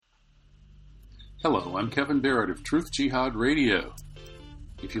Hello, I'm Kevin Barrett of Truth Jihad Radio.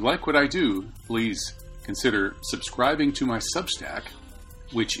 If you like what I do, please consider subscribing to my Substack,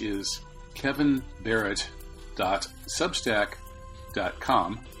 which is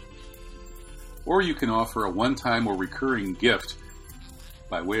kevinbarrett.substack.com, or you can offer a one-time or recurring gift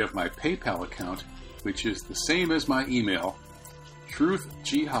by way of my PayPal account, which is the same as my email,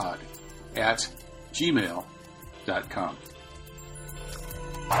 truthjihad@gmail.com.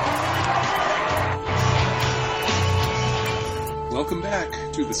 Welcome back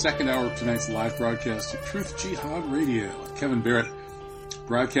to the second hour of tonight's live broadcast of Truth Jihad Radio. Kevin Barrett,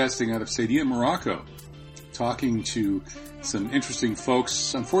 broadcasting out of Saidia, Morocco, talking to some interesting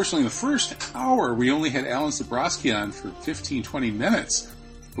folks. Unfortunately, the first hour, we only had Alan Zabrowski on for 15, 20 minutes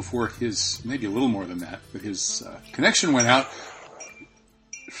before his, maybe a little more than that, but his connection went out.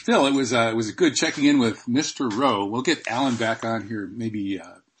 Still, it was a good checking in with Mr. Rowe. We'll get Alan back on here, maybe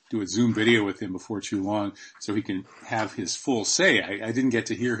do a Zoom video with him before too long so he can have his full say. I didn't get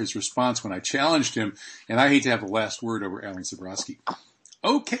to hear his response when I challenged him, and I hate to have the last word over Alan Zabrowski.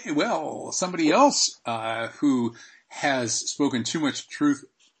 Okay, well, somebody else who has spoken too much truth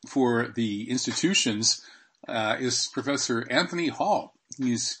for the institutions is Professor Anthony Hall.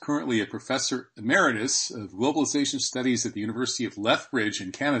 He's currently a professor emeritus of globalization studies at the University of Lethbridge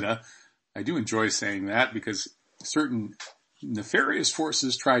in Canada. I do enjoy saying that because certain nefarious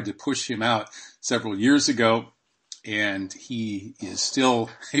forces tried to push him out several years ago, and he is still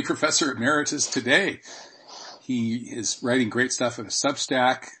a professor emeritus today. He is writing great stuff in a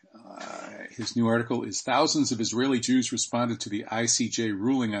Substack. His new article is Thousands of Israeli Jews Responded to the ICJ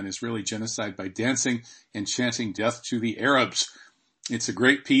Ruling on Israeli Genocide by Dancing and Chanting Death to the Arabs. It's a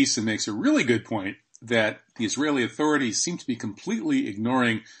great piece and makes a really good point that the Israeli authorities seem to be completely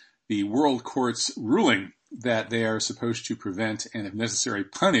ignoring the World Court's ruling that they are supposed to prevent and, if necessary,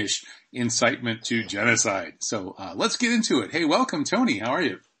 punish incitement to genocide. So let's get into it. Hey, welcome, Tony. How are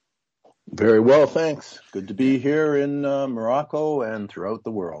you? Very well, thanks. Good to be here in Morocco and throughout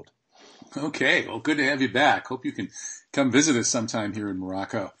the world. Okay, well, good to have you back. Hope you can come visit us sometime here in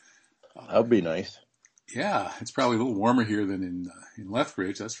Morocco. That would be nice. Yeah, it's probably a little warmer here than in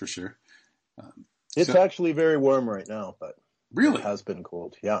Lethbridge, that's for sure. It's actually very warm right now, but really? It has been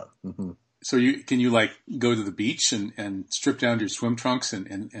cold, yeah. Mm-hmm. So can you like go to the beach and strip down to your swim trunks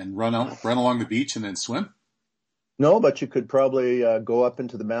and run along the beach and then swim? No, but you could probably go up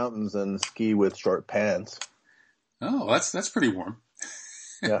into the mountains and ski with short pants. Oh, that's pretty warm.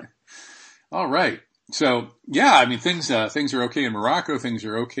 Yeah. All right. So yeah, I mean things are okay in Morocco. Things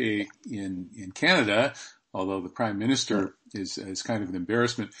are okay in Canada, although the Prime Minister is kind of an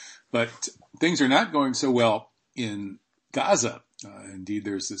embarrassment. But things are not going so well in Gaza. Indeed,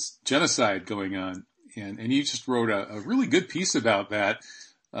 there's this genocide going on, and you just wrote a really good piece about that,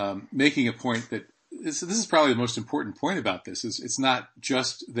 making a point that this is probably the most important point about this. Is it's not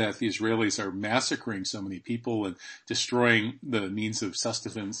just that the Israelis are massacring so many people and destroying the means of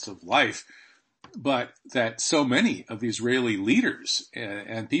sustenance of life, but that so many of the Israeli leaders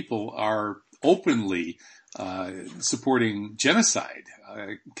and people are openly supporting genocide,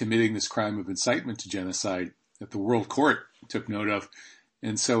 committing this crime of incitement to genocide that the World Court took note of.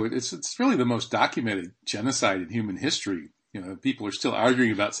 And so it's really the most documented genocide in human history. You know, people are still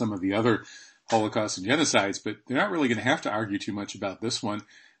arguing about some of the other Holocaust and genocides, but they're not really going to have to argue too much about this one.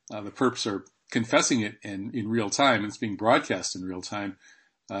 The perps are confessing it in real time, and it's being broadcast in real time.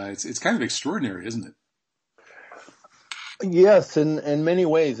 It's kind of extraordinary, isn't it? Yes, in many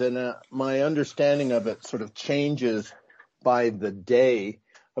ways. And my understanding of it sort of changes by the day.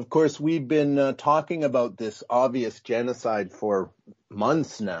 Of course, we've been talking about this obvious genocide for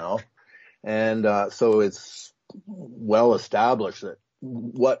months now. And so it's well established that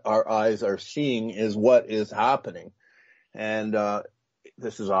what our eyes are seeing is what is happening. And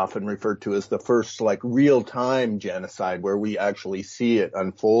this is often referred to as the first real-time genocide where we actually see it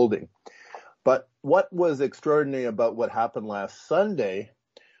unfolding. But what was extraordinary about what happened last Sunday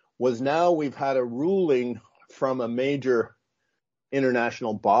was now we've had a ruling from a major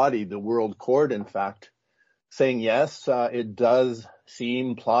international body, the World Court, in fact, saying, yes, it does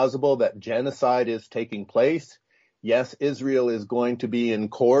seem plausible that genocide is taking place. Yes, Israel is going to be in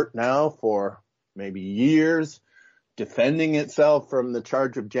court now for maybe years, defending itself from the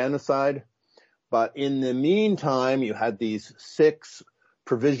charge of genocide. But in the meantime, you had these 6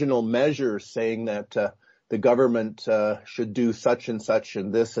 provisional measures saying that the government should do such and such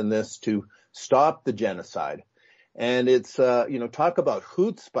and this to stop the genocide. And it's, talk about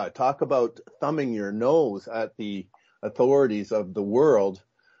chutzpah, talk about thumbing your nose at the authorities of the world.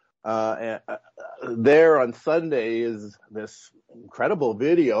 There on Sunday is this incredible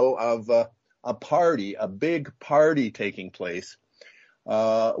video of a big party taking place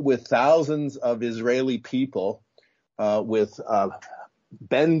with thousands of Israeli people, with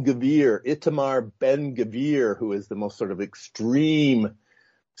Itamar Ben-Gvir, who is the most sort of extreme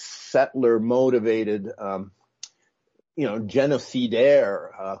settler-motivated,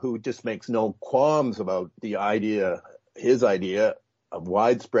 genocidaire, who just makes no qualms about his idea, a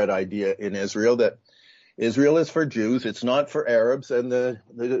widespread idea in Israel, that Israel is for Jews, it's not for Arabs, and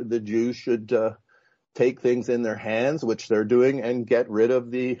the Jews should take things in their hands, which they're doing, and get rid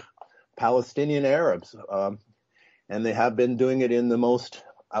of the Palestinian Arabs. And they have been doing it in the most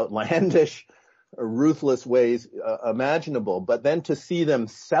outlandish, ruthless ways imaginable. But then to see them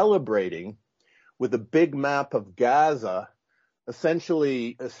celebrating with a big map of Gaza,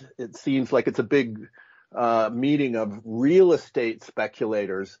 essentially, it seems like it's a big meeting of real estate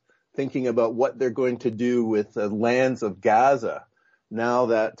speculators thinking about what they're going to do with the lands of Gaza now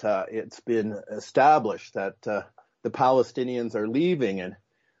that it's been established that the Palestinians are leaving. And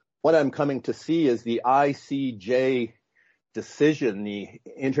what I'm coming to see is the ICJ decision, the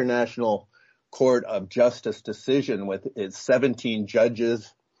International Court of Justice decision, with its 17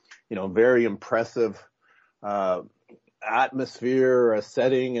 judges, very impressive atmosphere,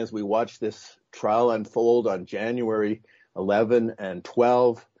 setting as we watch this trial unfold on January 11 and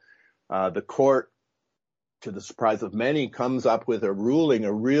 12. The court, to the surprise of many, comes up with a ruling,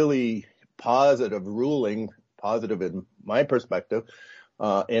 a really positive ruling, positive in my perspective,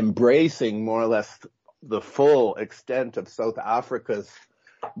 embracing more or less the full extent of South Africa's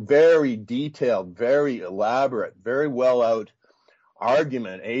very detailed, very elaborate, very well out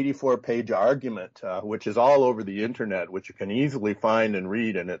argument, 84-page argument, which is all over the internet, which you can easily find and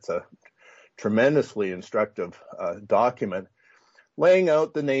read, and it's a tremendously instructive document, laying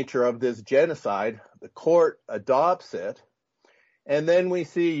out the nature of this genocide. The court adopts it, and then we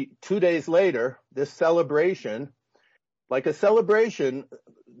see 2 days later this celebration. Like a celebration,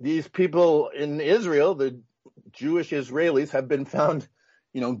 these people in Israel, the Jewish Israelis, have been found,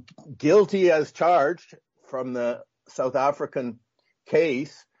 guilty as charged from the South African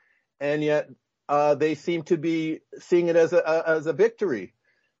case, and yet they seem to be seeing it as a victory.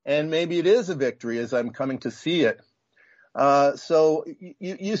 And maybe it is a victory as I'm coming to see it. So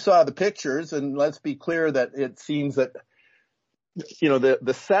you saw the pictures, and let's be clear that it seems that,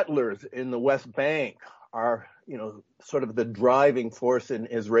 the settlers in the West Bank are, sort of the driving force in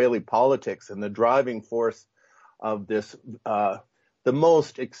Israeli politics, and the driving force of this, the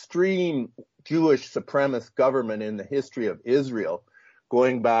most extreme Jewish supremacist government in the history of Israel,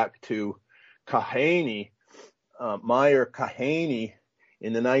 going back to Meir Kahane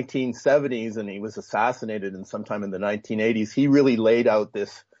in the 1970s, and he was assassinated sometime in the 1980s. He really laid out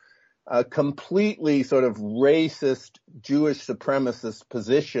this completely sort of racist Jewish supremacist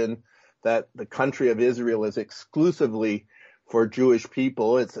position that the country of Israel is exclusively for Jewish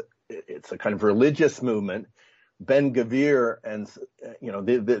people. It's a kind of religious movement. Ben Gvir and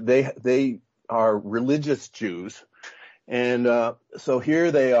they are religious Jews, and so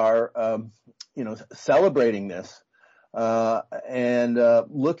here they are, celebrating this and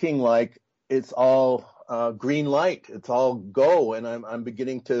looking like it's all green light, it's all go, and I'm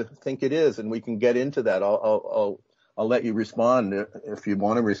beginning to think it is, and we can get into that. I'll let you respond if you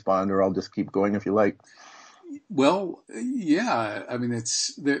want to respond, or I'll just keep going if you like. Well, yeah, I mean,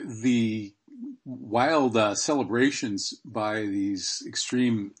 it's the wild celebrations by these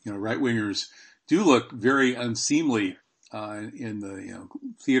extreme, right-wingers do look very unseemly in the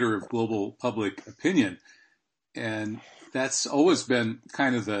theater of global public opinion, and that's always been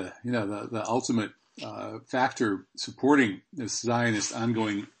kind of the ultimate factor supporting this Zionist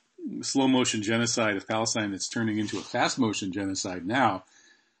ongoing slow motion genocide of Palestine that's turning into a fast motion genocide now.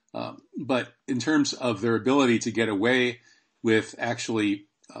 But in terms of their ability to get away with actually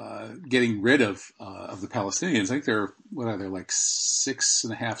getting rid of the Palestinians, I think there are, like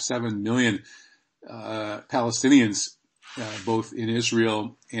 6.5, 7 million Palestinians, both in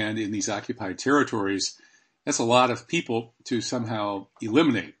Israel and in these occupied territories. That's a lot of people to somehow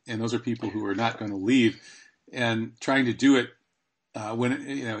eliminate, and those are people who are not going to leave. And trying to do it when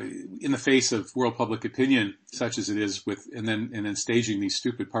in the face of world public opinion, such as it is, and then staging these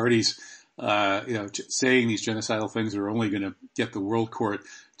stupid parties, saying these genocidal things are only going to get the world court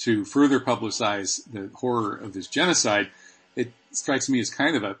to further publicize the horror of this genocide. It strikes me as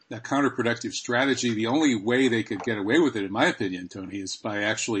kind of a counterproductive strategy. The only way they could get away with it, in my opinion, Tony, is by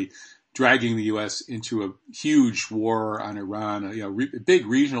actually dragging the U.S. into a huge war on Iran, a big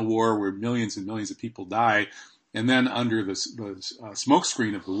regional war where millions and millions of people die. And then under the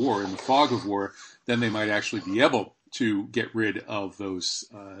smokescreen of the war, in the fog of war, then they might actually be able to get rid of those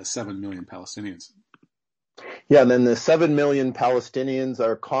 7 million Palestinians. Yeah, and then the 7 million Palestinians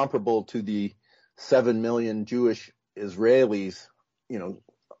are comparable to the 7 million Jewish Israelis.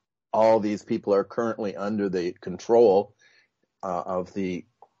 All these people are currently under the control of the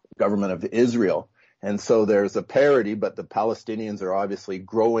government of Israel. And so there's a parity, but the Palestinians are obviously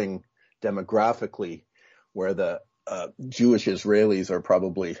growing demographically, where the Jewish Israelis are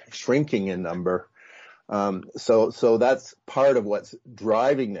probably shrinking in number. So that's part of what's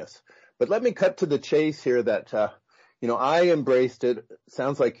driving this. But let me cut to the chase here that, I embraced it.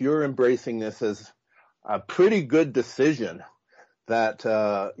 Sounds like you're embracing this as a pretty good decision that,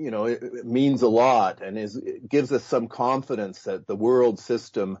 it means a lot and it gives us some confidence that the world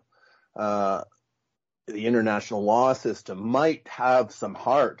system, the international law system might have some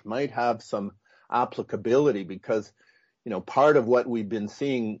heart, might have some applicability, because, part of what we've been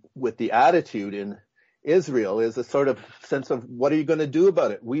seeing with the attitude in Israel is a sort of sense of, what are you going to do about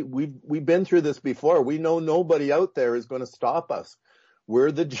it? We've been through this before. We know nobody out there is going to stop us.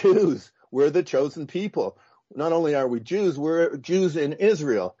 We're the Jews. We're the chosen people. Not only are we Jews, we're Jews in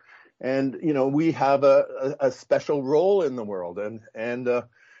Israel. And, we have a special role in the world.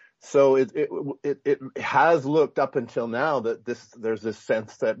 So it has looked up until now that there's this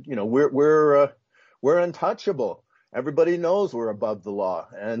sense that, we're untouchable. Everybody knows we're above the law,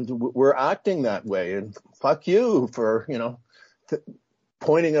 and we're acting that way. And fuck you for,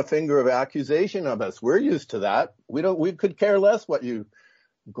 pointing a finger of accusation of us. We're used to that. We could care less what you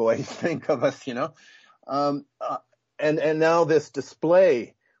guys think of us, and now this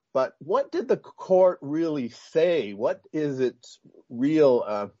display. But what did the court really say? What is its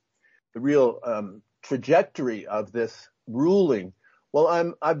the real trajectory of this ruling?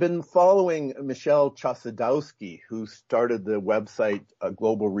 Well, I've been following Michelle Chossudowski, who started the website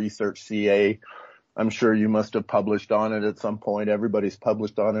Global Research CA. I'm sure you must have published on it at some point. Everybody's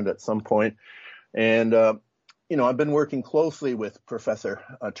published on it at some point. And, I've been working closely with Professor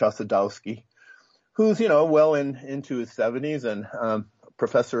Chossudowski, who's, well into his 70s and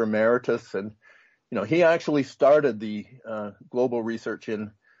Professor Emeritus. And, he actually started the Global Research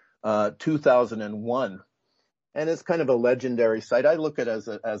in 2001. And it's kind of a legendary site. I look at it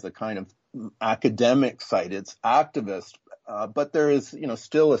as a kind of academic site. It's activist, but there is,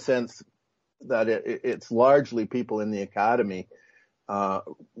 still a sense that it's largely people in the academy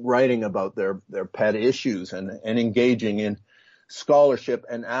writing about their pet issues and engaging in scholarship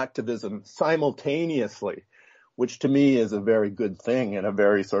and activism simultaneously, which to me is a very good thing and a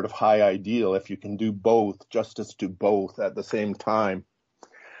very sort of high ideal if you can do both, justice to both at the same time.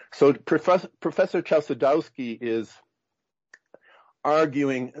 So Professor Chossudowski is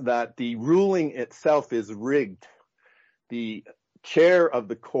arguing that the ruling itself is rigged. The chair of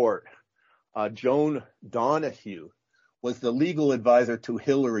the court, Joan Donahue, was the legal advisor to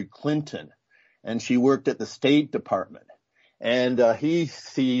Hillary Clinton, and she worked at the State Department. And he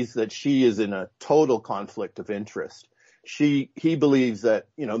sees that she is in a total conflict of interest. He believes that,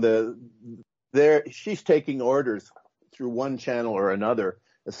 she's taking orders through one channel or another,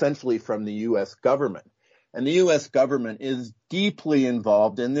 essentially from the U.S. government. And the U.S. government is deeply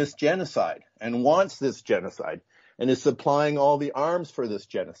involved in this genocide and wants this genocide and is supplying all the arms for this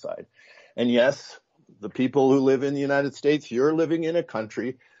genocide. And yes, the people who live in the United States, you're living in a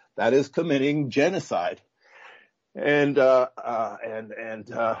country that is committing genocide. And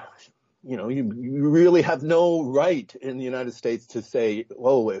you really have no right in the United States to say,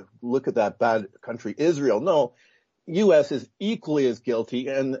 oh, look at that bad country, Israel. No. U.S. is equally as guilty,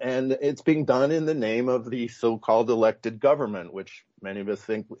 and it's being done in the name of the so-called elected government, which many of us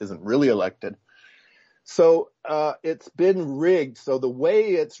think isn't really elected. So it's been rigged. So the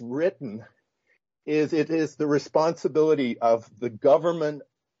way it's written is it is the responsibility of the government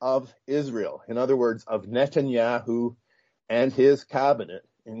of Israel, in other words, of Netanyahu and his cabinet,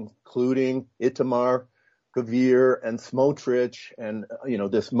 including Itamar, Gvir, and Smotrich, and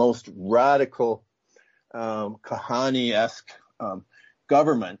this most radical Kahani-esque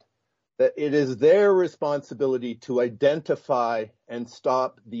government, that it is their responsibility to identify and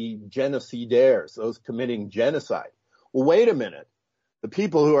stop the genocidaires, those committing genocide. Well, wait a minute. The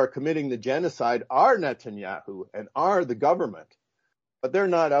people who are committing the genocide are Netanyahu and are the government, but they're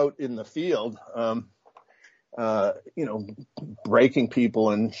not out in the field, breaking people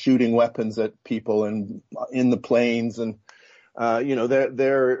and shooting weapons at people and in the planes, and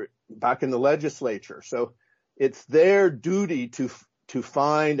they're back in the legislature. So it's their duty to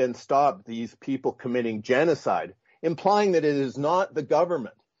find and stop these people committing genocide, implying that it is not the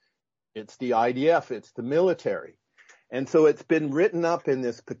government. It's the IDF, it's the military. And so it's been written up in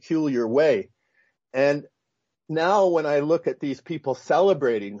this peculiar way. And, now when I look at these people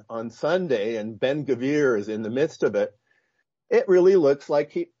celebrating on Sunday and Ben Gvir is in the midst of it, it really looks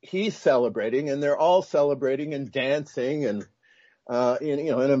like he's celebrating, and they're all celebrating and dancing and in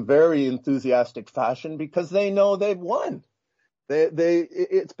a very enthusiastic fashion because they know they've won.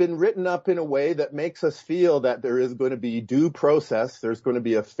 It's been written up in a way that makes us feel that there is going to be due process, there's going to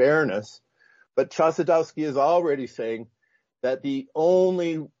be a fairness. But Chossudovsky is already saying that the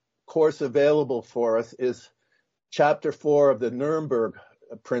only course available for us is Chapter 4 of the Nuremberg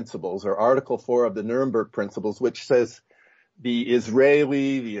Principles, or Article 4 of the Nuremberg Principles, which says the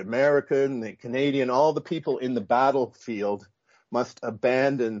Israeli, the American, the Canadian, all the people in the battlefield must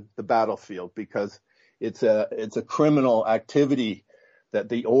abandon the battlefield because it's a criminal activity, that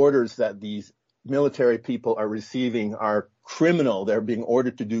the orders that these military people are receiving are criminal. They're being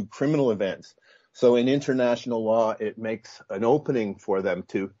ordered to do criminal events. So in international law, it makes an opening for them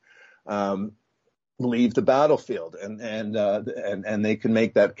to leave the battlefield, and they can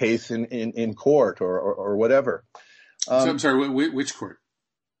make that case in court or whatever. So I'm sorry, which court?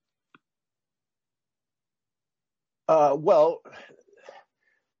 Well,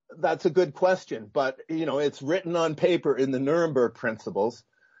 that's a good question, but it's written on paper in the Nuremberg Principles.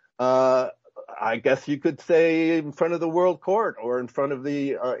 I guess you could say in front of the World Court or in front of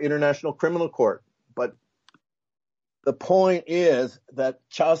the International Criminal Court. But the point is that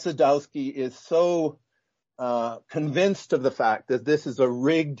Chossudovsky is so convinced of the fact that this is a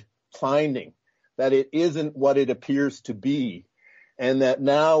rigged finding, that it isn't what it appears to be, and that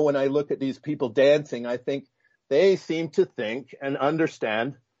now when I look at these people dancing, I think they seem to think and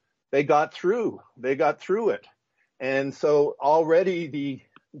understand they got through it. And so already the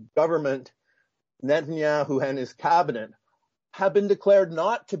government, Netanyahu and his cabinet, have been declared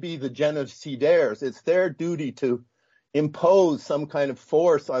not to be the genocidaires. It's their duty to impose some kind of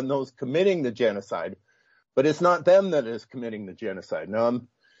force on those committing the genocide, but it's not them that is committing the genocide. Now,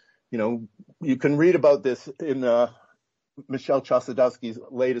 you can read about this in Michel Chossudovsky's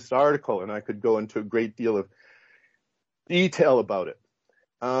latest article, and I could go into a great deal of detail about it.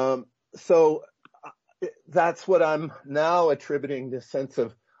 So that's what I'm now attributing this sense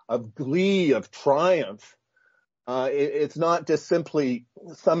of glee, of triumph. It's not just simply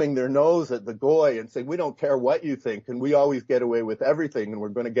thumbing their nose at the goy and saying, we don't care what you think, and we always get away with everything, and we're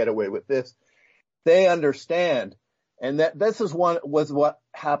going to get away with this. They understand. And that this was what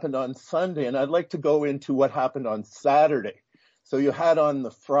happened on Sunday. And I'd like to go into what happened on Saturday. So you had on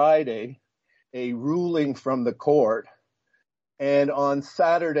the Friday a ruling from the court. And on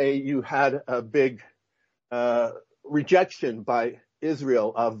Saturday, you had a big rejection by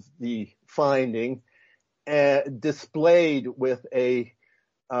Israel of the finding, displayed with a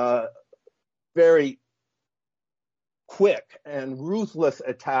very quick and ruthless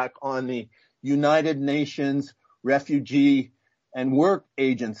attack on the United Nations Refugee and Work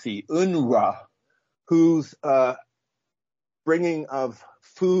Agency, UNRWA, whose bringing of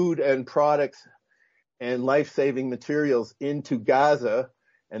food and products and life-saving materials into Gaza.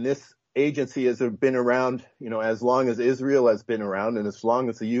 And this agency has been around, as long as Israel has been around and as long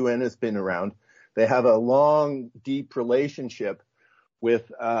as the UN has been around. They have a long, deep relationship with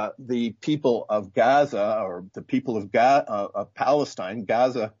the people of Gaza, or the people of Palestine.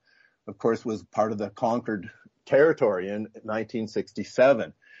 Gaza, of course, was part of the conquered territory in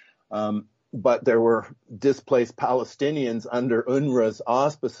 1967. But there were displaced Palestinians under UNRWA's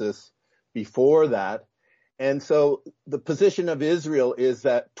auspices before that. And so the position of Israel is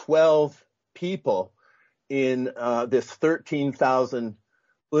that 12 people in this 13,000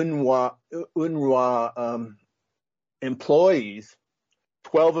 UNRWA employees,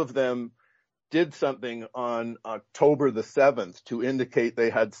 12 of them did something on October the 7th to indicate they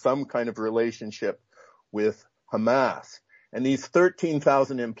had some kind of relationship with Hamas. And these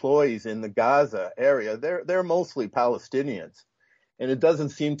 13,000 employees in the Gaza area, they're mostly Palestinians. And it doesn't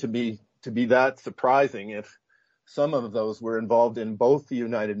seem to be that surprising if some of those were involved in both the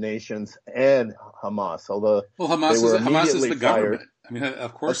United Nations and Hamas, although Hamas is the fired. government. I mean,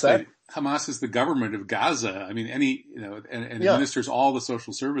 of course, Hamas is the government of Gaza. I mean, administers all the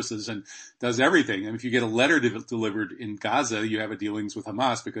social services and does everything. And if you get a letter delivered in Gaza, you have a dealings with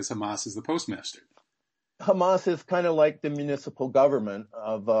Hamas because Hamas is the postmaster. Hamas is kind of like the municipal government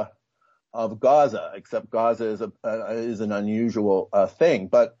of Gaza, except Gaza is an unusual thing.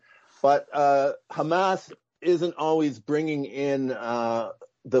 But Hamas isn't always bringing in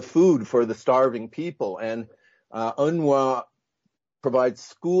the food for the starving people, and UNRWA provides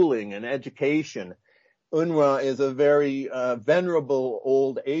schooling and education. UNRWA is a very venerable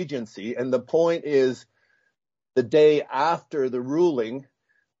old agency, and the point is, the day after the ruling,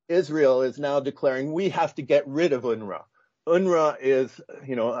 Israel is now declaring we have to get rid of UNRWA. UNRWA is,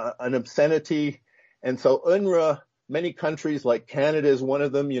 an obscenity. And so UNRWA, many countries like Canada is one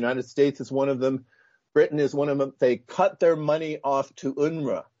of them, United States is one of them, Britain is one of them. They cut their money off to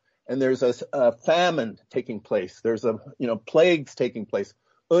UNRWA. And there's a famine taking place. There's plagues taking place.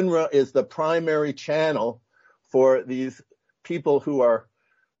 UNRWA is the primary channel for these people who are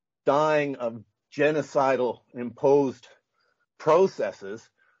dying of genocidal imposed processes.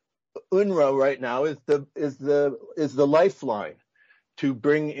 UNRWA right now is the lifeline to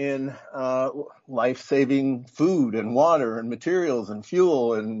bring in life-saving food and water and materials and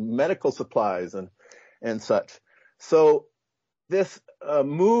fuel and medical supplies and such. So this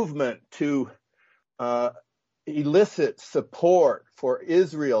movement to elicit support for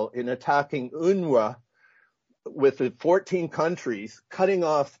Israel in attacking UNRWA with the 14 countries cutting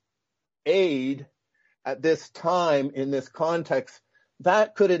off aid at this time in this context,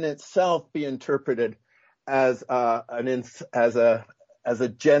 that could in itself be interpreted as a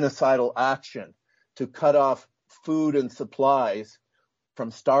genocidal action to cut off food and supplies from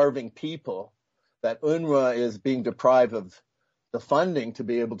starving people, that UNRWA is being deprived of the funding to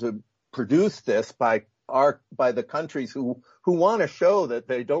be able to produce this by the countries who want to show that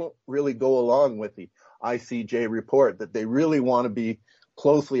they don't really go along with the ICJ report, that they really want to be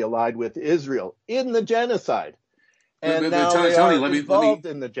closely allied with Israel in the genocide. And now they are involved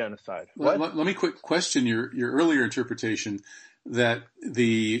in the genocide. Let me quick question your earlier interpretation that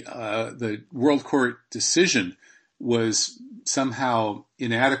the World Court decision was somehow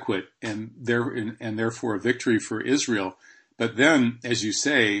inadequate and therefore a victory for Israel. But then, as you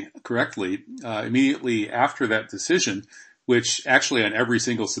say correctly, immediately after that decision, which actually on every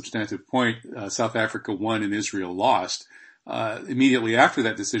single substantive point, South Africa won and Israel lost, immediately after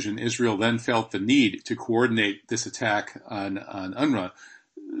that decision, Israel then felt the need to coordinate this attack on UNRWA.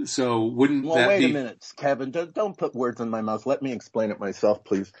 So wouldn't that be... Well, wait a minute, Kevin. Don't put words in my mouth. Let me explain it myself,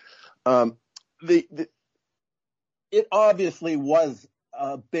 please. It obviously was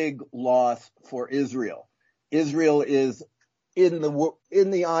a big loss for Israel. Israel is, in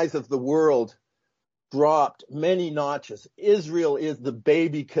the eyes of the world, dropped many notches. Israel is the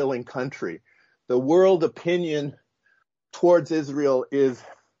baby-killing country. The world opinion towards Israel is,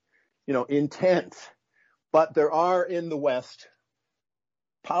 intense. But there are in the West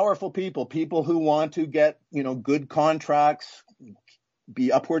powerful people who want to get, good contracts,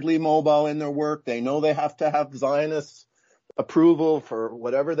 be upwardly mobile in their work. They know they have to have Zionist approval for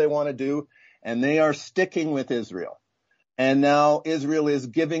whatever they want to do, and they are sticking with Israel. And now Israel is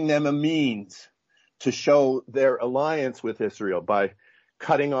giving them a means to show their alliance with Israel by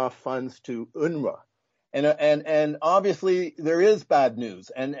cutting off funds to UNRWA. And obviously there is bad news.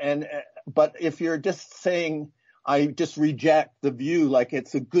 But if you're just saying, I just reject the view like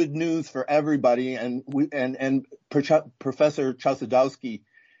it's a good news for everybody, and Professor Chossudowski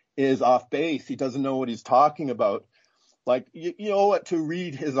is off base. He doesn't know what he's talking about. Like you owe it to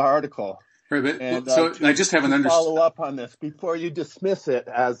read his article. Right, but and, so I just haven't understood. Follow up on this before you dismiss it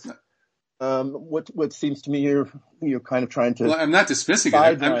as what seems to me you're kind of trying to. Well, I'm not dismissing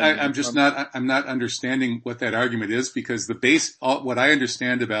it. I'm not understanding what that argument is, because what I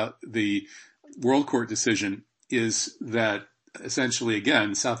understand about the World Court decision is that essentially,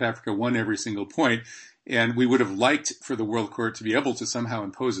 again, South Africa won every single point, and we would have liked for the World Court to be able to somehow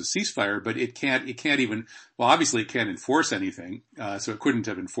impose a ceasefire, but it can't even, well, obviously it can't enforce anything, so it couldn't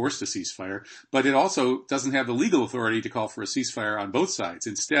have enforced a ceasefire, but it also doesn't have the legal authority to call for a ceasefire on both sides.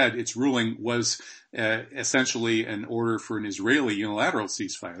 Instead, its ruling was essentially an order for an Israeli unilateral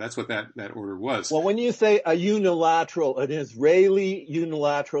ceasefire. That's what that order was. Well, when you say an Israeli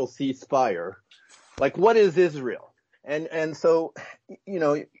unilateral ceasefire, like what is Israel? And so,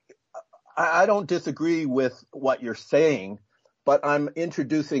 I don't disagree with what you're saying, but I'm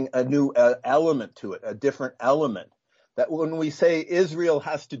introducing a new element to it, a different element. That when we say Israel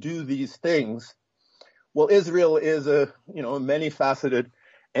has to do these things, well, Israel is a many-faceted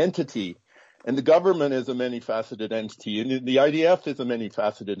entity, and the government is a many-faceted entity, and the IDF is a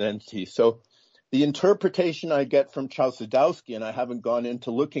many-faceted entity. So the interpretation I get from Chossudowski, and I haven't gone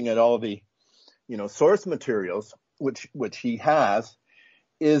into looking at all the source materials, which he has,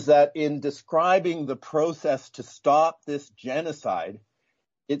 is that in describing the process to stop this genocide,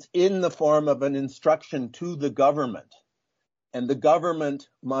 it's in the form of an instruction to the government. And the government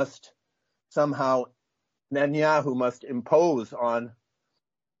must somehow, Netanyahu must impose on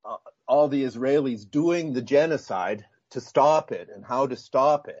all the Israelis doing the genocide to stop it and how to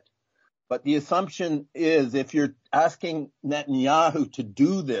stop it. But the assumption is if you're asking Netanyahu to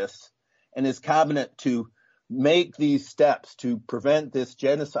do this and his cabinet to make these steps to prevent this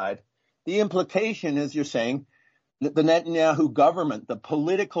genocide, the implication is, you're saying, that the Netanyahu government, the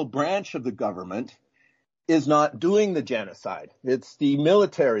political branch of the government, is not doing the genocide. It's the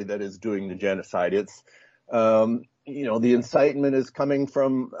military that is doing the genocide. It's, the incitement is coming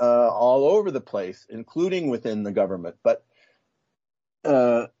from all over the place, including within the government. But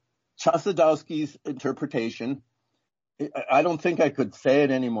Chossudovsky's interpretation, I don't think I could say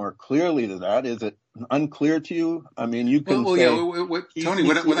it any more clearly than that. Is it unclear to you? I mean, you can say, Tony,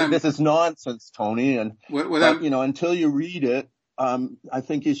 this is nonsense, Tony. And until you read it, I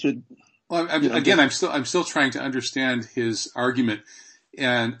think you should. Well, I'm still trying to understand his argument,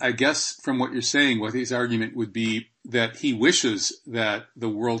 and I guess from what you're saying, what his argument would be that he wishes that the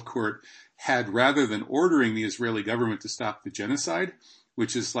World Court had, rather than ordering the Israeli government to stop the genocide,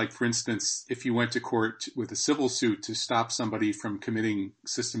 which is like, for instance, if you went to court with a civil suit to stop somebody from committing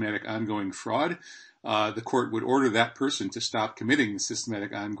systematic ongoing fraud, the court would order that person to stop committing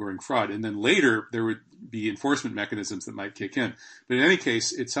systematic ongoing fraud. And then later there would be enforcement mechanisms that might kick in. But in any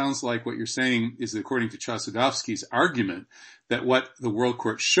case, it sounds like what you're saying is that, according to Chossudovsky's argument, that what the World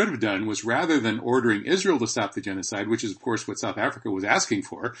Court should have done was, rather than ordering Israel to stop the genocide, which is, of course, what South Africa was asking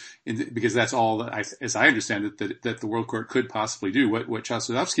for, because that's all, as I understand it, that the World Court could possibly do. What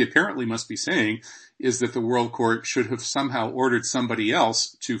Chossudovsky apparently must be saying is that the World Court should have somehow ordered somebody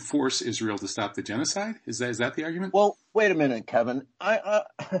else to force Israel to stop the genocide. Is that the argument? Well, wait a minute, Kevin.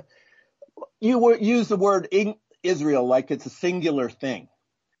 You use the word Israel like it's a singular thing.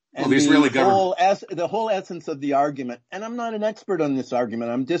 And the Israeli government. The whole essence of the argument, and I'm not an expert on this argument,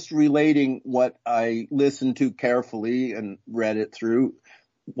 I'm just relating what I listened to carefully and read it through,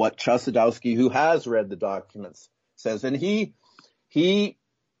 what Chossudovsky, who has read the documents, says. And he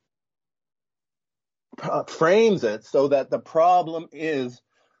frames it so that the problem is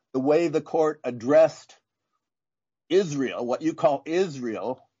the way the court addressed Israel, what you call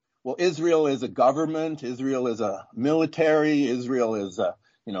Israel. Well, Israel is a government, Israel is a military, Israel is a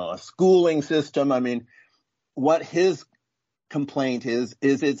schooling system. I mean, what his complaint is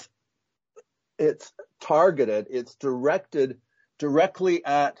it's targeted, it's directed directly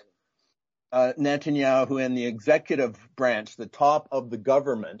at Netanyahu and the executive branch, the top of the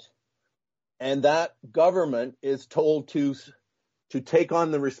government. And that government is told to take on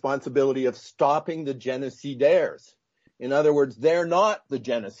the responsibility of stopping the genocidaires. In other words, they're not the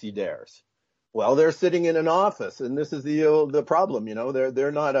genocidaires. Well, they're sitting in an office, and this is the problem.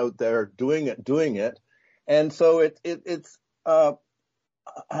 They're not out there doing it, and so it's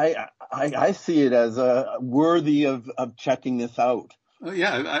I see it as worthy of checking this out.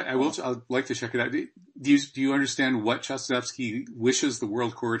 Yeah, I will. I'd like to check it out. Do you understand what Chossudovsky wishes the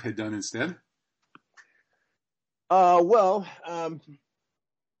World Court had done instead? I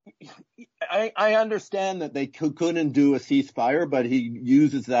understand that they couldn't do a ceasefire, but he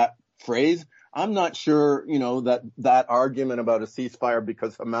uses that phrase. I'm not sure, that argument about a ceasefire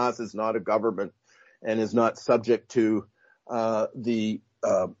because Hamas is not a government and is not subject to the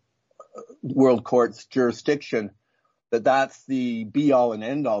World Court's jurisdiction, that's the be all and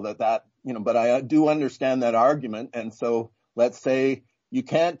end all but I do understand that argument. And so let's say you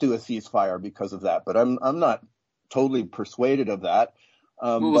can't do a ceasefire because of that, but I'm not totally persuaded of that.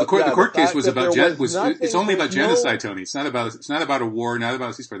 The court case was about it's only about genocide, Tony. It's not about a war, not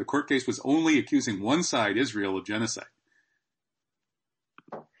about a ceasefire. The court case was only accusing one side, Israel, of genocide.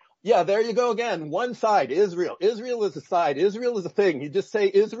 Yeah, there you go again. One side, Israel. Israel is a side. Israel is a thing. You just say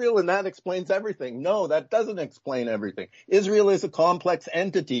Israel and that explains everything. No, that doesn't explain everything. Israel is a complex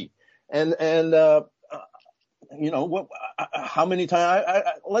entity. And how many times?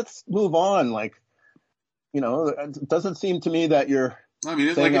 Let's move on. It doesn't seem to me that you're. I mean,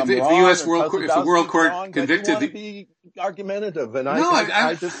 it's like if the U.S. World Court convicted, you want to be argumentative, and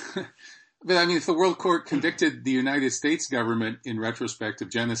But I mean, if the World Court convicted the United States government in retrospect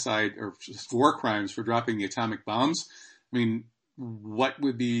of genocide or just war crimes for dropping the atomic bombs, I mean, what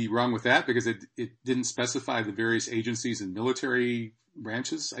would be wrong with that? Because it didn't specify the various agencies and military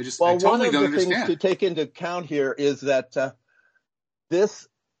branches. I totally don't understand. One of the things to take into account here is that this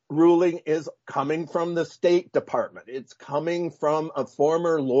ruling is coming from the State Department. It's coming from a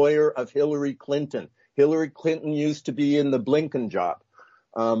former lawyer of Hillary Clinton. Hillary Clinton used to be in the Blinken job.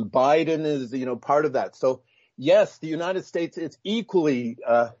 Biden is, part of that. So yes, the United States is equally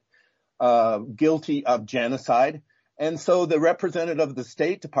guilty of genocide. And so the representative of the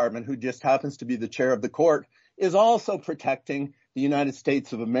State Department, who just happens to be the chair of the court, is also protecting the United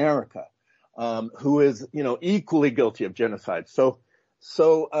States of America, who is, equally guilty of genocide. So,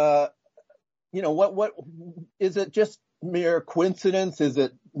 what is it just mere coincidence? Is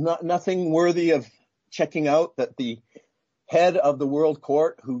it nothing worthy of checking out that the head of the World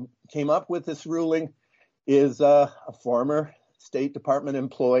Court who came up with this ruling is a former State Department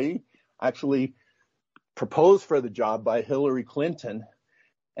employee, actually proposed for the job by Hillary Clinton,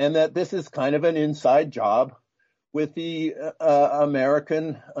 and that this is kind of an inside job with the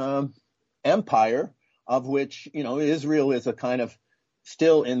American empire, of which, Israel is a kind of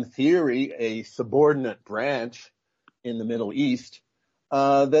still in theory a subordinate branch in the Middle East,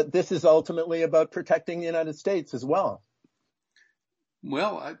 that this is ultimately about protecting the United States as well.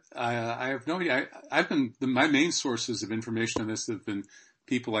 Well, I have no idea. My main sources of information on this have been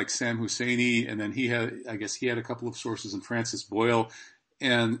people like Sam Husseini, and then he had a couple of sources in Francis Boyle,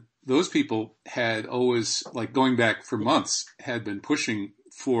 and those people had always, like going back for months, had been pushing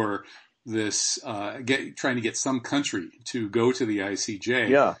for this, trying to get some country to go to the ICJ.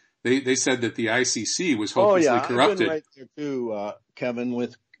 Yeah. They said that the ICC was hopelessly corrupted. I've been right there too, Kevin,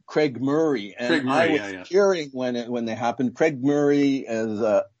 with Craig Murray, and I was cheering when they happened. Craig Murray is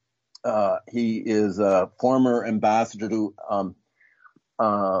he is a former ambassador to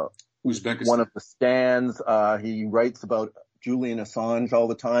Uzbekistan. One of the stands. He writes about Julian Assange all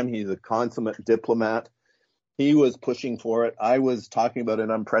the time. He's a consummate diplomat. He was pushing for it. I was talking about it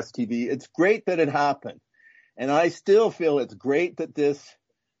on Press TV. It's great that it happened, and I still feel it's great that this,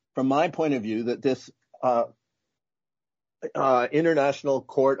 from my point of view, that this International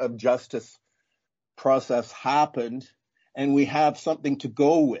Court of Justice process happened, and we have something to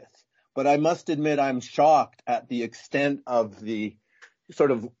go with. But I must admit, I'm shocked at the extent of the sort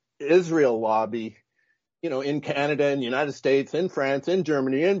of Israel lobby, in Canada, in the United States, in France, in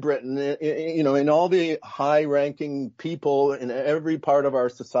Germany, in Britain, in all the high-ranking people in every part of our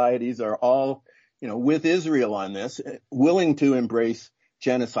societies are all, with Israel on this, willing to embrace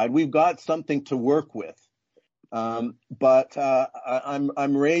genocide. We've got something to work with. But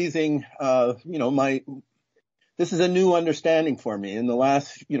I'm raising, this is a new understanding for me. In the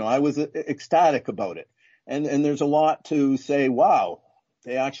last, I was ecstatic about it. And there's a lot to say, wow,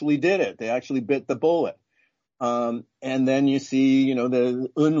 they actually did it. They actually bit the bullet. And then you see, the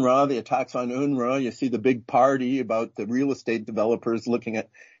UNRWA, the attacks on UNRWA. You see the big party about the real estate developers looking at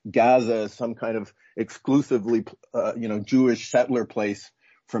Gaza as some kind of exclusively, Jewish settler place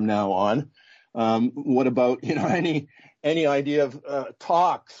from now on. What about, any idea of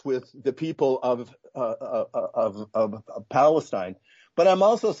talks with the people of Palestine? But I'm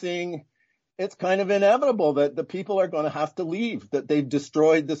also seeing it's kind of inevitable that the people are going to have to leave, that they've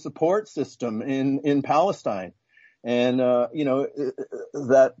destroyed the support system in Palestine. And,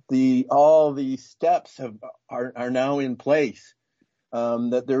 that all the steps are now in place,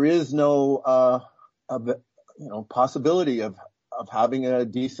 that there is no, possibility of having a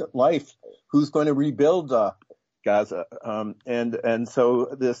decent life. Who's going to rebuild Gaza? And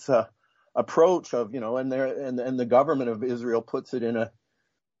so this approach of, and the government of Israel puts it in a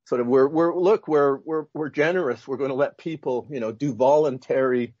sort of we're generous. We're going to let people, do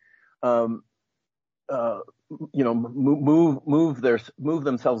voluntary, move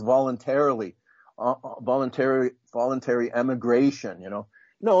themselves voluntarily, voluntary emigration.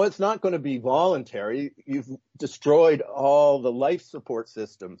 No, it's not going to be voluntary. You've destroyed all the life support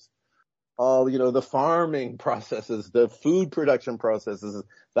systems, all, the farming processes, the food production processes,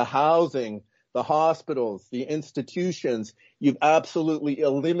 the housing, the hospitals, the institutions. You've absolutely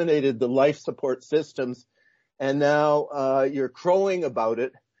eliminated the life support systems. And now you're crowing about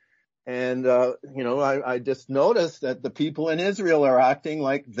it. And, I just noticed that the people in Israel are acting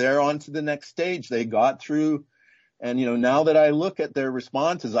like they're on to the next stage. They got through. And, now that I look at their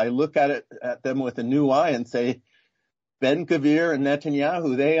responses, I look at them with a new eye and say, Ben-Gvir and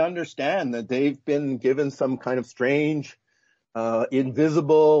Netanyahu, they understand that they've been given some kind of strange,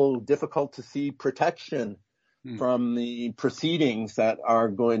 invisible, difficult to see protection from the proceedings that are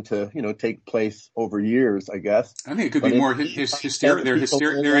going to, take place over years, I guess. I think it could be more hysteria.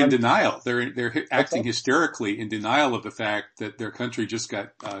 They're in denial. They're acting hysterically in denial of the fact that their country just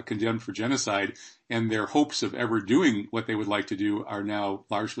got condemned for genocide, and their hopes of ever doing what they would like to do are now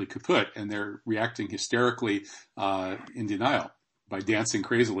largely kaput, and they're reacting hysterically in denial by dancing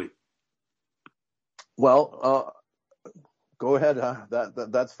crazily. Well, go ahead.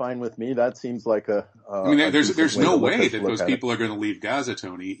 That's fine with me. That seems like there's no way that those people are going to leave Gaza,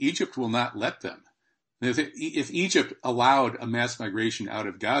 Tony. Egypt will not let them. If Egypt allowed a mass migration out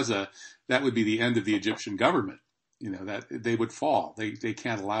of Gaza, that would be the end of the Egyptian government. That they would fall. They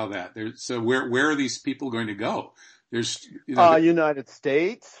can't allow that. So where are these people going to go? There's United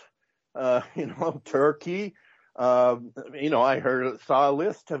States, Turkey. I saw a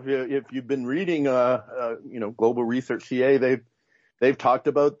list of, if you've been reading, Global Research CA, they've They've talked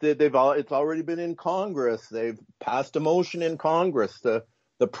about it's already been in Congress. They've passed a motion in Congress. The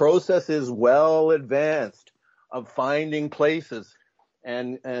process is well advanced of finding places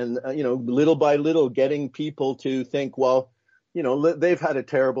and little by little getting people to think, well, they've had a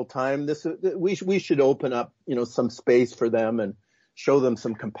terrible time. We should open up, some space for them and show them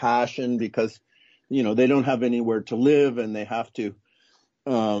some compassion because, they don't have anywhere to live and they have to,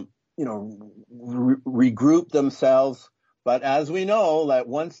 regroup themselves. But as we know, that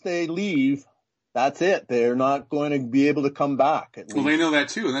once they leave, that's it. They're not going to be able to come back. Well, they know that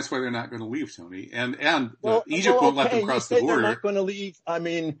too, and that's why they're not going to leave, Tony. And Egypt won't okay, let them cross the border. They're not going to leave. I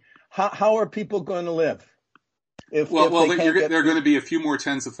mean, how are people going to live? There are going to be a few more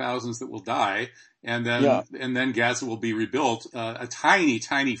tens of thousands that will die, and then Gaza will be rebuilt. A tiny,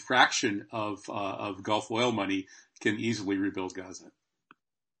 tiny fraction of Gulf oil money can easily rebuild Gaza.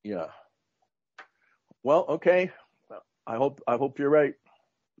 Yeah. Well, okay. I hope you're right.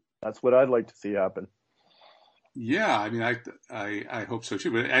 That's what I'd like to see happen. Yeah, I mean, I hope so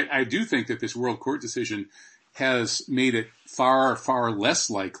too. But I do think that this World Court decision has made it far, far less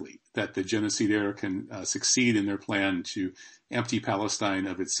likely that the genocidaire can succeed in their plan to empty Palestine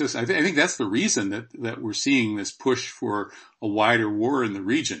of its citizens. I think that's the reason that we're seeing this push for a wider war in the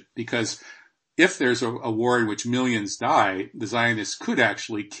region. Because if there's a war in which millions die, the Zionists could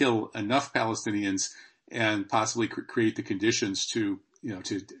actually kill enough Palestinians and possibly create the conditions to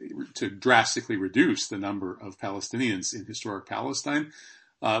drastically reduce the number of Palestinians in historic Palestine.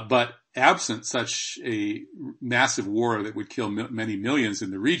 But absent such a massive war that would kill many millions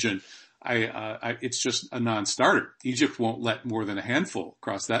in the region, it's just a non-starter. Egypt won't let more than a handful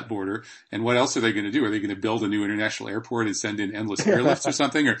cross that border. And what else are they going to do? Are they going to build a new international airport and send in endless airlifts or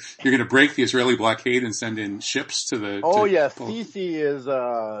something? Or you're going to break the Israeli blockade and send in ships to the... Sisi is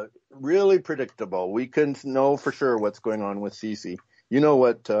really predictable. We couldn't know for sure what's going on with Sisi. You know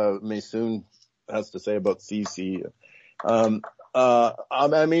what Maysoon has to say about Sisi. I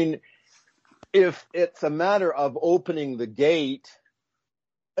mean, if it's a matter of opening the gate,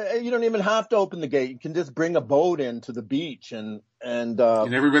 you don't even have to open the gate. You can just bring a boat into the beach and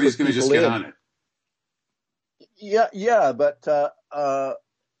everybody's going to just get on it. Yeah, but the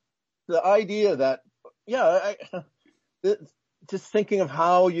idea that just thinking of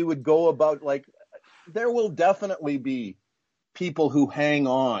how you would go about, like, there will definitely be people who hang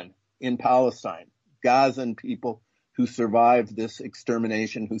on in Palestine, Gazan people who survived this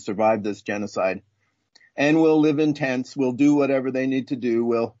extermination, who survived this genocide, and will live in tents, will do whatever they need to do,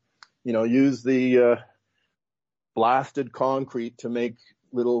 will, use the blasted concrete to make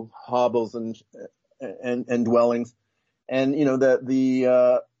little hovels and dwellings. And,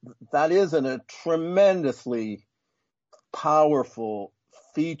 that is a tremendously powerful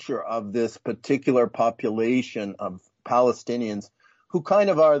feature of this particular population of Palestinians who kind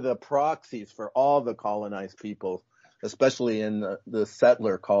of are the proxies for all the colonized people, especially in the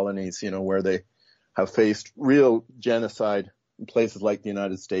settler colonies, where they have faced real genocide in places like the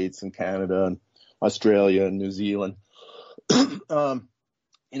United States and Canada and Australia and New Zealand. Here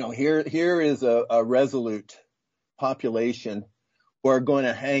is a resolute population who are going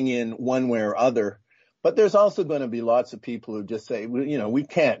to hang in one way or other. But there's also going to be lots of people who just say, we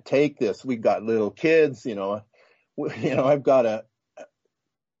can't take this. We've got little kids, I've got to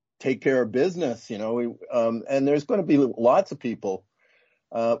take care of business, and there's going to be lots of people.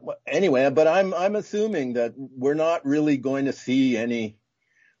 Anyway, but I'm assuming that we're not really going to see any,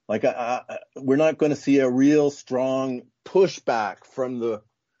 we're not going to see a real strong pushback from the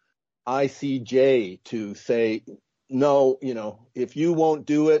ICJ to say, no, if you won't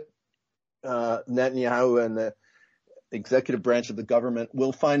do it, Netanyahu and the executive branch of the government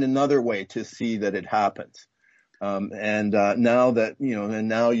will find another way to see that it happens. Now that, and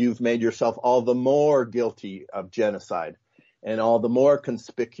now you've made yourself all the more guilty of genocide and all the more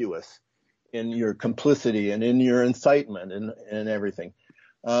conspicuous in your complicity and in your incitement and everything.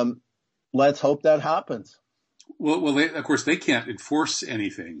 Let's hope that happens. Well, of course, they can't enforce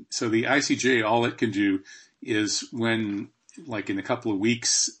anything. So the ICJ, all it can do is when, like in a couple of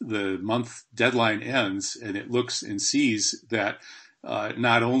weeks, the month deadline ends and it looks and sees that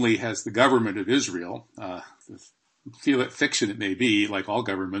not only has the government of Israel, feel it fiction it may be, like all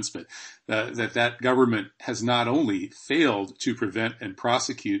governments, but that government has not only failed to prevent and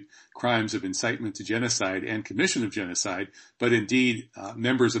prosecute crimes of incitement to genocide and commission of genocide, but indeed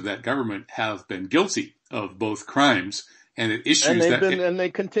members of that government have been guilty of both crimes. And it issues and they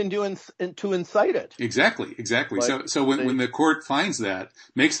continue to incite it. Exactly. So when the court finds that,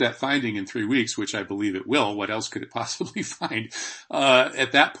 makes that finding in 3 weeks, which I believe it will, what else could it possibly find?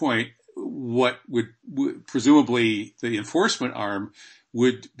 At that point, what would presumably the enforcement arm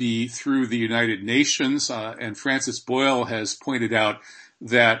would be through the United Nations. And Francis Boyle has pointed out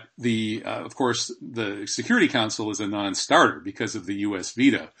that of course, the Security Council is a non-starter because of the U.S.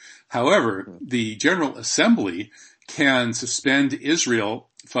 veto. However, the General Assembly can suspend Israel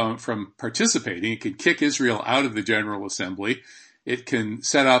from participating. It can kick Israel out of the General Assembly. It can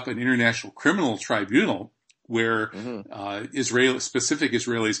set up an international criminal tribunal where specific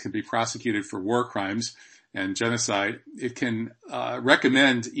Israelis can be prosecuted for war crimes and genocide. It can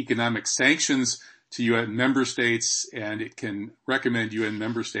recommend economic sanctions to UN member states, and it can recommend UN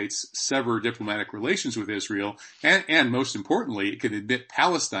member states sever diplomatic relations with Israel, and most importantly, it can admit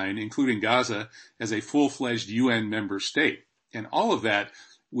Palestine, including Gaza, as a full-fledged UN member state. And all of that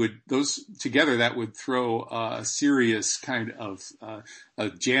that would throw a serious kind of a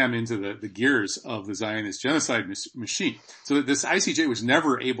jam into the gears of the Zionist genocide machine. So this ICJ was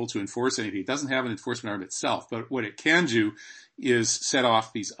never able to enforce anything. It doesn't have an enforcement arm itself, but what it can do is set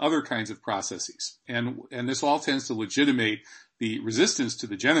off these other kinds of processes. And this all tends to legitimate the resistance to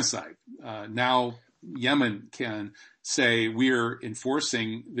the genocide. Now Yemen can say we're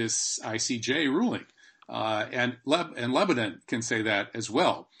enforcing this ICJ ruling. And Lebanon can say that as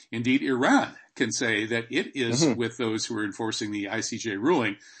well. Indeed, Iran can say that it is with those who are enforcing the ICJ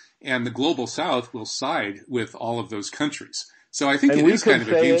ruling, and the global South will side with all of those countries. So I think it is kind of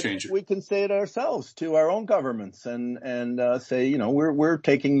a game changer. We can say it ourselves to our own governments and say, we're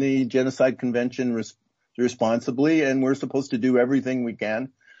taking the Genocide Convention responsibly, and we're supposed to do everything we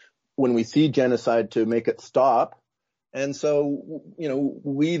can when we see genocide to make it stop. And so,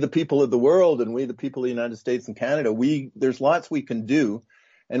 we, the people of the world, and we, the people of the United States and Canada, there's lots we can do.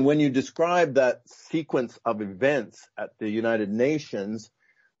 And when you describe that sequence of events at the United Nations,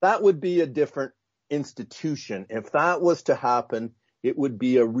 that would be a different institution. If that was to happen, it would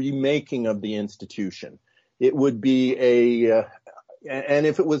be a remaking of the institution. It would be and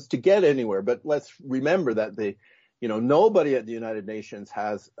if it was to get anywhere, but let's remember that nobody at the United Nations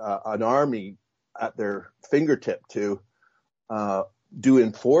has an army at their fingertip to do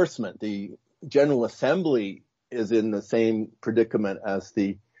enforcement. The General Assembly is in the same predicament as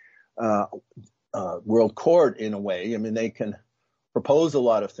the World Court in a way. I mean, they can propose a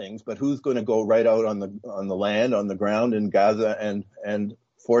lot of things, but who's going to go right out on the land, on the ground in Gaza and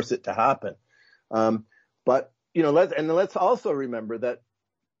force it to happen? But let's also remember that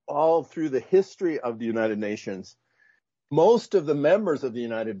all through the history of the United Nations, most of the members of the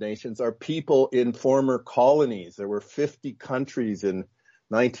United Nations are people in former colonies. There were 50 countries in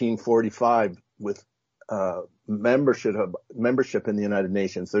 1945 with membership in the United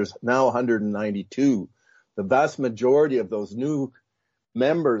Nations. There's now 192. The vast majority of those new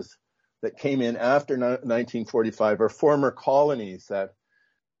members that came in after 1945 are former colonies that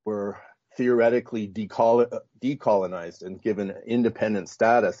were theoretically decolonized and given independent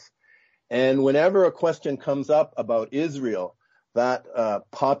status. And whenever a question comes up about Israel, that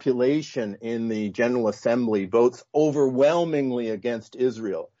population in the General Assembly votes overwhelmingly against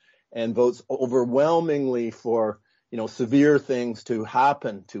Israel and votes overwhelmingly for, severe things to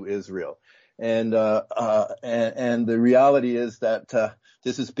happen to Israel. And the reality is that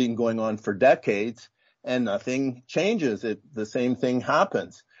this has been going on for decades and nothing changes. The same thing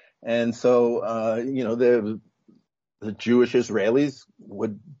happens. And so, the Jewish Israelis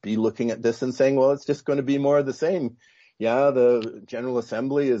would be looking at this and saying, well, it's just going to be more of the same. Yeah, the General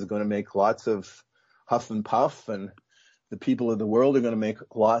Assembly is going to make lots of huff and puff, and the people of the world are going to make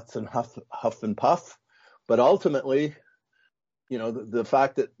lots and huff and puff. But ultimately, the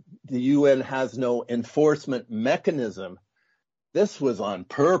fact that the UN has no enforcement mechanism, this was on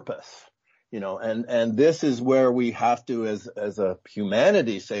purpose, and this is where we have to, as a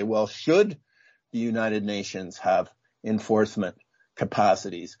humanity, say, well, should the United Nations have enforcement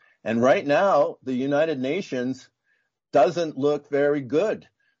capacities? And right now, the United Nations doesn't look very good.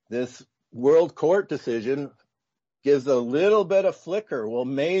 This World Court decision gives a little bit of flicker. Well,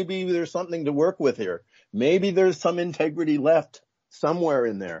 maybe there's something to work with here. Maybe there's some integrity left somewhere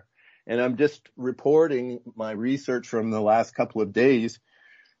in there. And I'm just reporting my research from the last couple of days,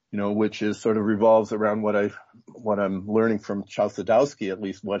 which is sort of revolves around what I'm learning from Chalcedowski, at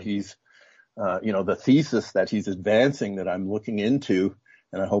least what he's the thesis that he's advancing that I'm looking into,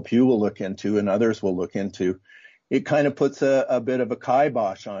 and I hope you will look into and others will look into. It kind of puts a bit of a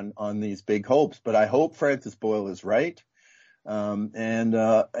kibosh on these big hopes, but I hope Francis Boyle is right. And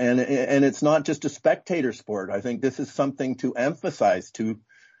it's not just a spectator sport. I think this is something to emphasize to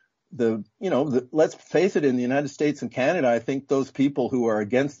let's face it, in the United States and Canada, I think those people who are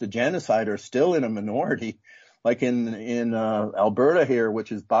against the genocide are still in a minority. Like in Alberta here,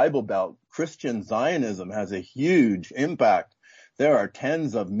 which is Bible Belt, Christian Zionism has a huge impact. There are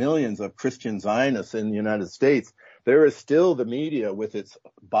tens of millions of Christian Zionists in the United States. There is still the media with its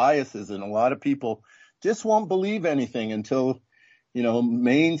biases, and a lot of people just won't believe anything until,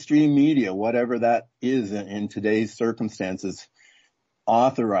 mainstream media, whatever that is in today's circumstances,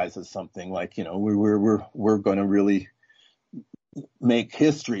 authorizes something like, we're going to really make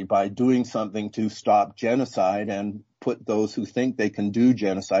history by doing something to stop genocide and put those who think they can do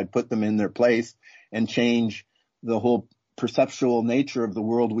genocide, put them in their place and change the whole perceptual nature of the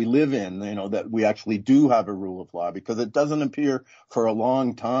world we live in, that we actually do have a rule of law, because it doesn't appear for a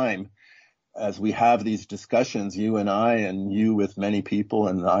long time as we have these discussions, you and I, and you with many people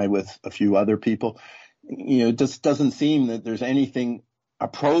and I with a few other people, it just doesn't seem that there's anything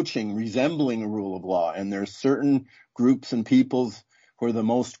approaching, resembling a rule of law. And there's certain groups and peoples who are the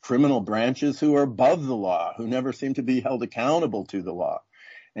most criminal branches who are above the law, who never seem to be held accountable to the law.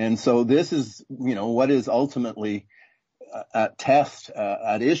 And so this is, what is ultimately at test,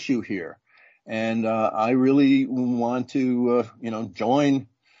 at issue here. And I really want to, join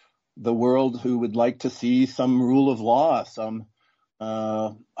the world who would like to see some rule of law, some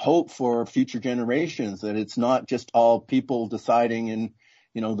hope for future generations, that it's not just all people deciding in,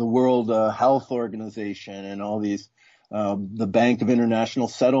 the World Health Organization and all these, the Bank of International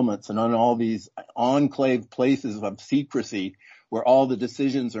Settlements and on all these enclave places of secrecy where all the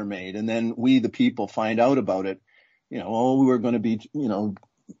decisions are made. And then we, the people, find out about it. We're going to be,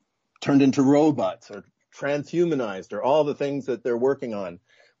 turned into robots or transhumanized or all the things that they're working on.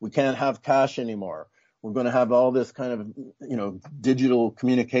 We can't have cash anymore. We're going to have all this kind of, digital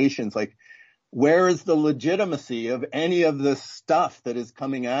communications. Like, where is the legitimacy of any of this stuff that is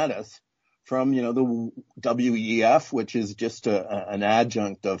coming at us from, the WEF, which is just an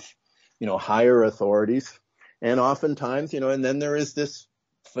adjunct of, higher authorities. And oftentimes, and then there is this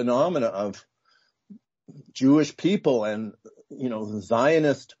phenomena of Jewish people and,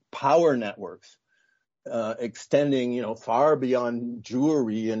 Zionist power networks, extending, far beyond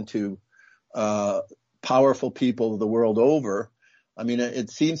Jewry into, powerful people the world over. I mean, it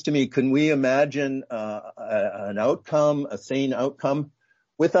seems to me, can we imagine, an outcome, a sane outcome,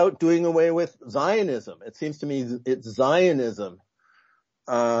 without doing away with Zionism? It seems to me it's Zionism.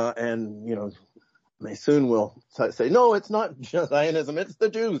 And, they soon will say, no, it's not Zionism, it's the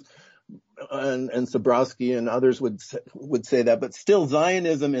Jews. And Sobrowski and others would say that, but still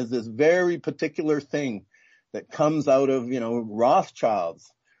Zionism is this very particular thing that comes out of,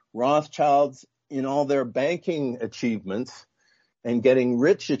 Rothschilds in all their banking achievements and getting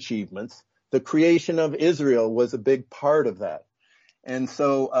rich achievements. The creation of Israel was a big part of that. And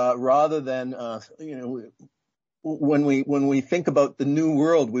so, rather than, when we think about the new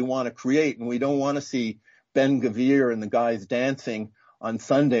world we want to create, and we don't want to see Ben Gvir and the guys dancing on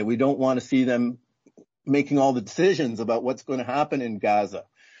Sunday. We don't want to see them making all the decisions about what's going to happen in Gaza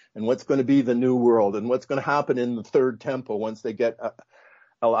and what's going to be the new world and what's going to happen in the third temple once they get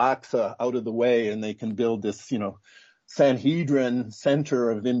Al-Aqsa out of the way and they can build this, Sanhedrin center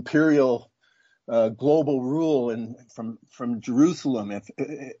of imperial global rule and from Jerusalem.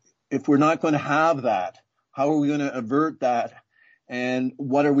 If we're not going to have that, how are we going to avert that? And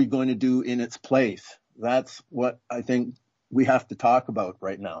what are we going to do in its place? That's what I think we have to talk about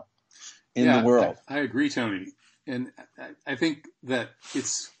right now in the world. I agree, Tony. And I think that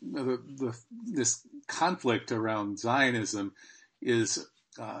it's this conflict around Zionism is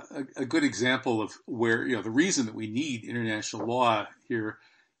a good example of where, the reason that we need international law here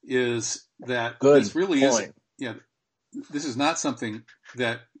is that this really isn't, this is not something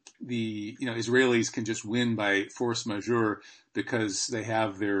that the, Israelis can just win by force majeure because they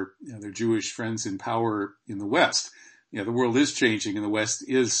have their Jewish friends in power in the West. The world is changing and the West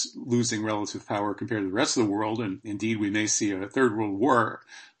is losing relative power compared to the rest of the world. And indeed, we may see a third world war,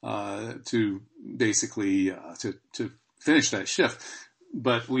 to basically, to finish that shift,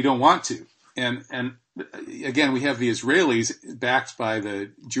 but we don't want to. And again, we have the Israelis backed by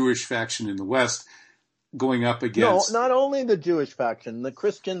the Jewish faction in the West going up against. No, not only the Jewish faction, the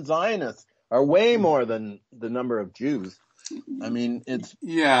Christian Zionists are way more than the number of Jews. I mean, it's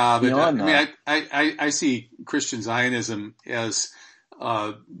beyond that. I see Christian Zionism as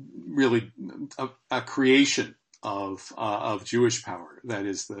really a creation of Jewish power. That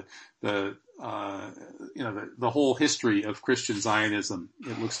is the whole history of Christian Zionism.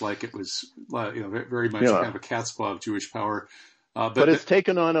 It looks like it was very much kind of a cat's paw of Jewish power, but it's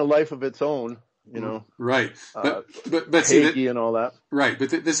taken on a life of its own. Right. But Hagee and all that. Right.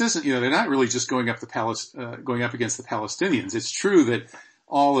 But this isn't, they're not really just going up against the Palestinians. It's true that,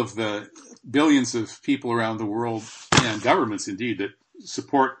 all of the billions of people around the world and governments indeed that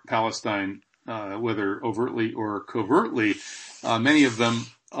support Palestine, whether overtly or covertly, many of them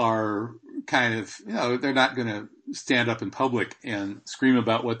are kind of, they're not going to stand up in public and scream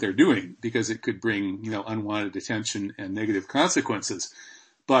about what they're doing because it could bring, unwanted attention and negative consequences.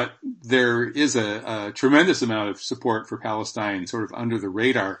 But there is a tremendous amount of support for Palestine sort of under the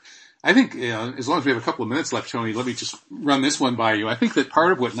radar. I think, as long as we have a couple of minutes left, Tony, let me just run this one by you. I think that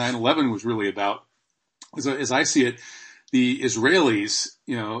part of what 9/11 was really about, as I see it, the Israelis,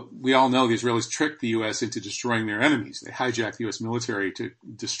 we all know the Israelis tricked the U.S. into destroying their enemies. They hijacked the U.S. military to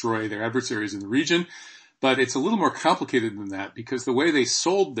destroy their adversaries in the region. But it's a little more complicated than that because the way they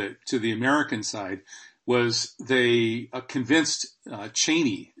sold it to the American side was they convinced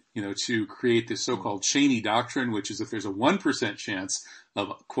Cheney, to create this so-called Cheney doctrine, which is if there's a 1% chance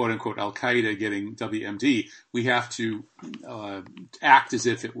of quote-unquote Al-Qaeda getting WMD, we have to act as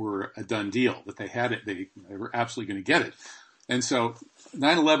if it were a done deal, that they had it, they were absolutely going to get it. And so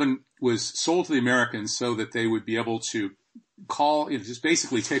 9/11 was sold to the Americans so that they would be able to just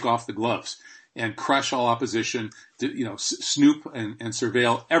basically take off the gloves and crush all opposition, snoop and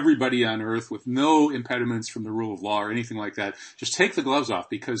surveil everybody on earth with no impediments from the rule of law or anything like that. Just take the gloves off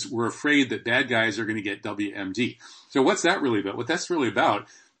because we're afraid that bad guys are going to get WMD. So what's that really about? What that's really about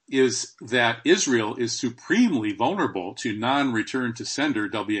is that Israel is supremely vulnerable to non-return to sender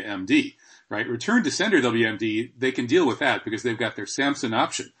WMD, right? Return to sender WMD, they can deal with that because they've got their Samson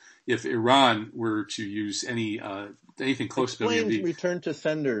option. If Iran were to use anything close to WMD. Return to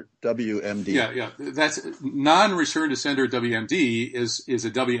sender WMD. Yeah. That's non-return to sender WMD is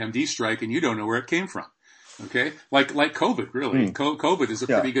a WMD strike and you don't know where it came from. Okay? Like COVID, really. COVID is a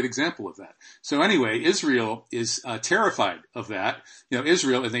pretty good example of that. So anyway, Israel is terrified of that.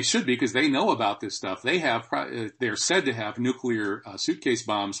 Israel, and they should be because they know about this stuff. They're said to have nuclear suitcase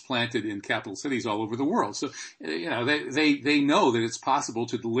bombs planted in capital cities all over the world. So, they know that it's possible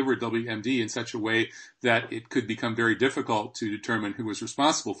to deliver WMD in such a way that it could become very difficult to determine who was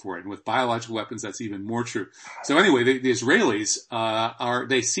responsible for it. And with biological weapons, that's even more true. So anyway, the Israelis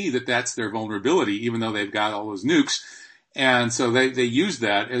they see that that's their vulnerability, even though they've got all those nukes. And so they use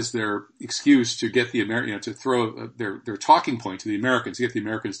that as their excuse to get the to throw their talking point to the Americans, to get the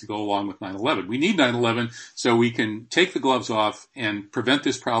Americans to go along with 9/11. We need 9/11 so we can take the gloves off and prevent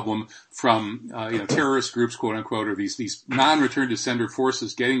this problem from, terrorist groups, quote unquote, or these non-return to sender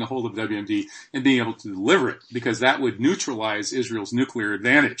forces getting a hold of WMD and being able to deliver it, because that would neutralize Israel's nuclear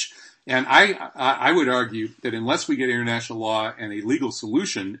advantage. And I would argue that unless we get international law and a legal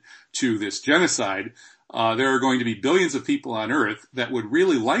solution to this genocide, there are going to be billions of people on Earth that would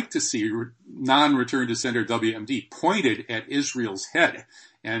really like to see non-return to sender WMD pointed at Israel's head,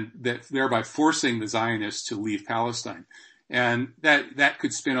 and that thereby forcing the Zionists to leave Palestine. And that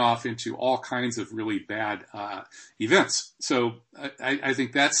could spin off into all kinds of really bad events. So I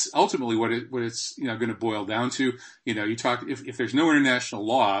think that's ultimately what it's going to boil down to. You talk if there's no international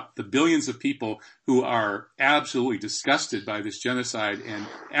law, the billions of people who are absolutely disgusted by this genocide and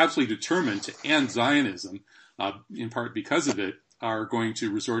absolutely determined to end Zionism, in part because of it, are going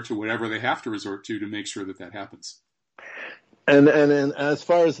to resort to whatever they have to resort to make sure that happens. And as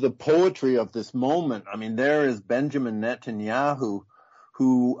far as the poetry of this moment, I mean, there is Benjamin Netanyahu,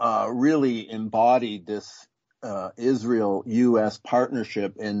 who really embodied this Israel-U.S.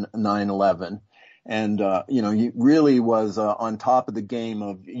 partnership in 9/11, and he really was on top of the game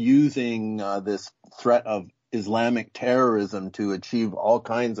of using this threat of Islamic terrorism to achieve all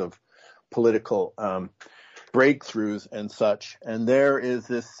kinds of political breakthroughs and such. And there is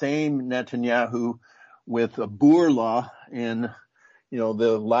this same Netanyahu with a Bourla in,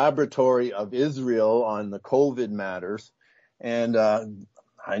 the laboratory of Israel on the COVID matters. And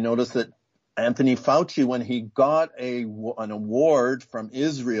I noticed that Anthony Fauci, when he got an award from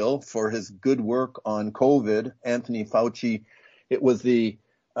Israel for his good work on COVID, Anthony Fauci, it was the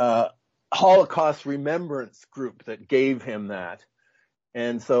Holocaust Remembrance Group that gave him that.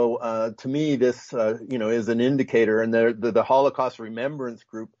 And so to me, this, is an indicator. And the Holocaust Remembrance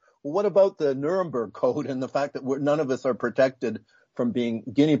Group, well, what about the Nuremberg Code and the fact that none of us are protected from being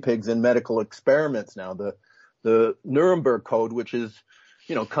guinea pigs in medical experiments now? The Nuremberg Code, which is,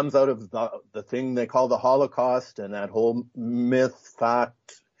 comes out of the thing they call the Holocaust and that whole myth,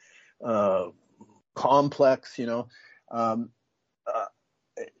 fact, complex,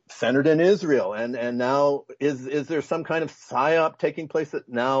 centered in Israel. And now is there some kind of psyop taking place that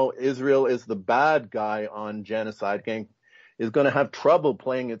now Israel is the bad guy on genocide, is going to have trouble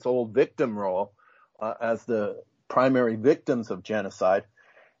playing its old victim role as the primary victims of genocide.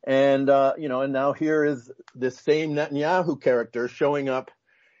 And, and now here is this same Netanyahu character showing up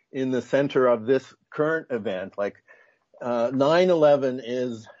in the center of this current event. Like 9/11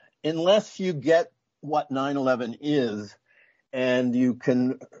 is, unless you get what 9/11 is, and you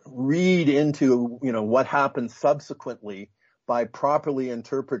can read into, what happened subsequently by properly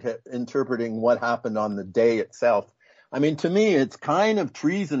interpreting what happened on the day itself. I mean, to me, it's kind of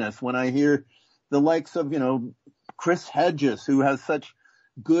treasonous when I hear the likes of, Chris Hedges, who has such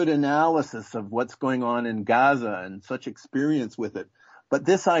good analysis of what's going on in Gaza and such experience with it. But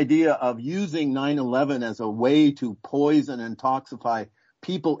this idea of using 9/11 as a way to poison and toxify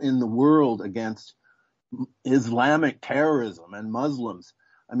people in the world against Islamic terrorism and Muslims,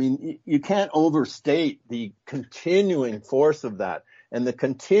 I mean, you can't overstate the continuing force of that, and the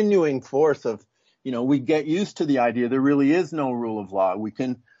continuing force of, we get used to the idea there really is no rule of law. We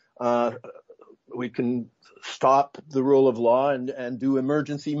can stop the rule of law and do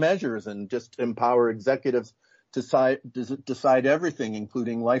emergency measures and just empower executives to decide everything,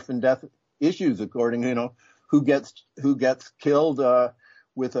 including life and death issues, according, who gets killed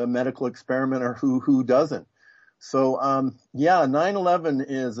with a medical experiment or who doesn't. So 9/11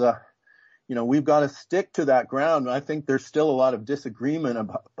 is we've got to stick to that ground. I think there's still a lot of disagreement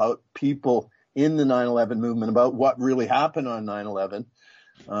about people in the 9/11 movement about what really happened on 9/11.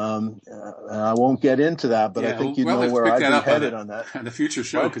 I won't get into that, but I think know where I'd be headed on that. On the future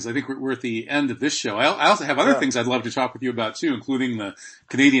show, because I think we're at the end of this show. I also have other things I'd love to talk with you about too, including the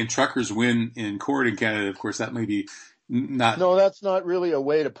Canadian truckers' win in court in Canada. Of course, that may be not. No, that's not really a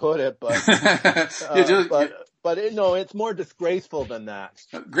way to put it, but it's more disgraceful than that.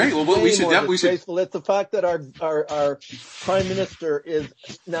 Great. Well, we should. It's the fact that our prime minister is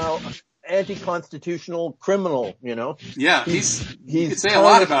now anti-constitutional criminal, Yeah, he's you could say a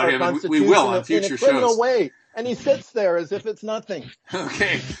lot about him, and we will on future shows. In a criminal way, and he sits there as if it's nothing.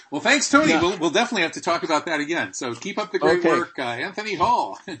 Okay. Well, thanks, Tony. Yeah. We'll definitely have to talk about that again. So keep up the great work, Anthony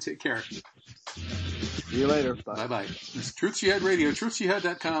Hall. Take care. See you later. Bye-bye. This is Truth Jihad Radio,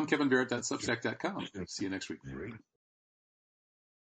 truthjihad.com, kevinbarrett.substack.com. See you next week.